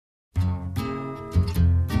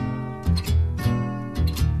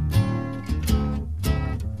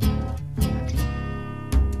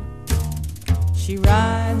She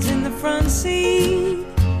rides in the front seat.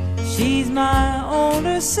 She's my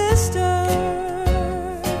older sister.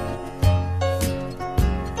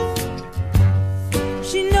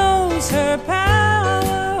 She knows her power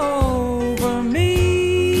over me.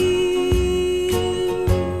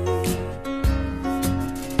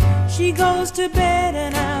 She goes to bed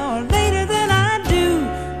an hour later than I do.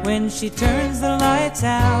 When she turns the lights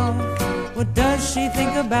out, what does she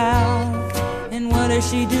think about? And what does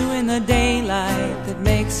she do in the daylight that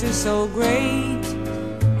makes her so great?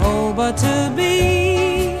 Oh, but to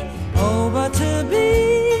be, oh, but to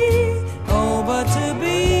be, oh, but to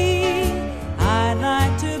be, I'd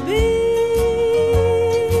like to be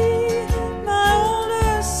my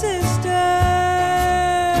older sister.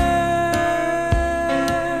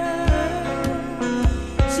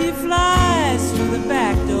 She flies through the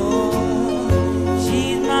back door.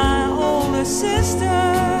 She's my older sister.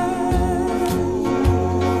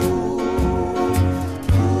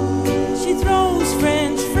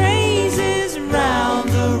 French phrases round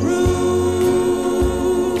the room.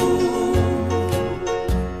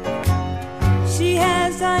 She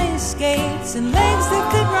has ice skates and legs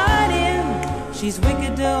that could ride in. She's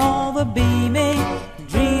wicked to all the beaming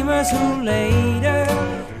dreamers who later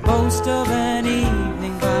boast of an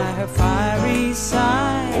evening by her fiery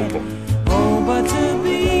side. Oh, but to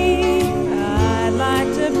be, I'd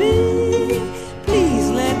like to be. Please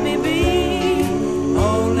let me be.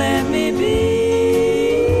 Oh, let me be.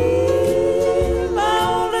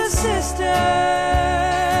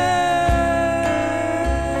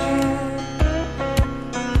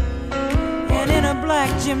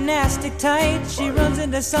 Gymnastic tight, she runs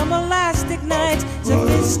into some elastic nights.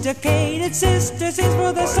 Sophisticated sister sings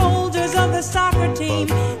for the soldiers of the soccer team.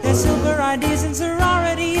 Their silver ideas and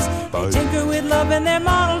sororities, they tinker with love and their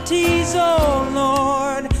Model Ts. Oh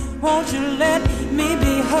Lord, won't you let me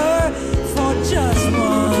be her for just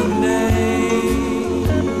one day?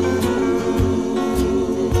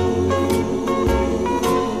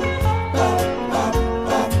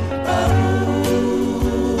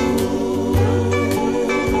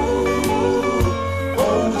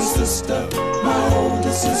 My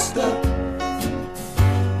older sister,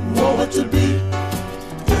 what to be,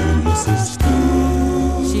 older sister.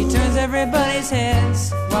 She turns everybody's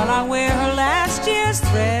heads while I wear her last year's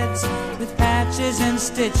threads, with patches and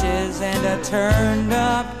stitches and a turned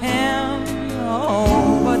up hem.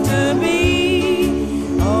 Oh, but to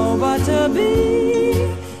be, oh, but to be.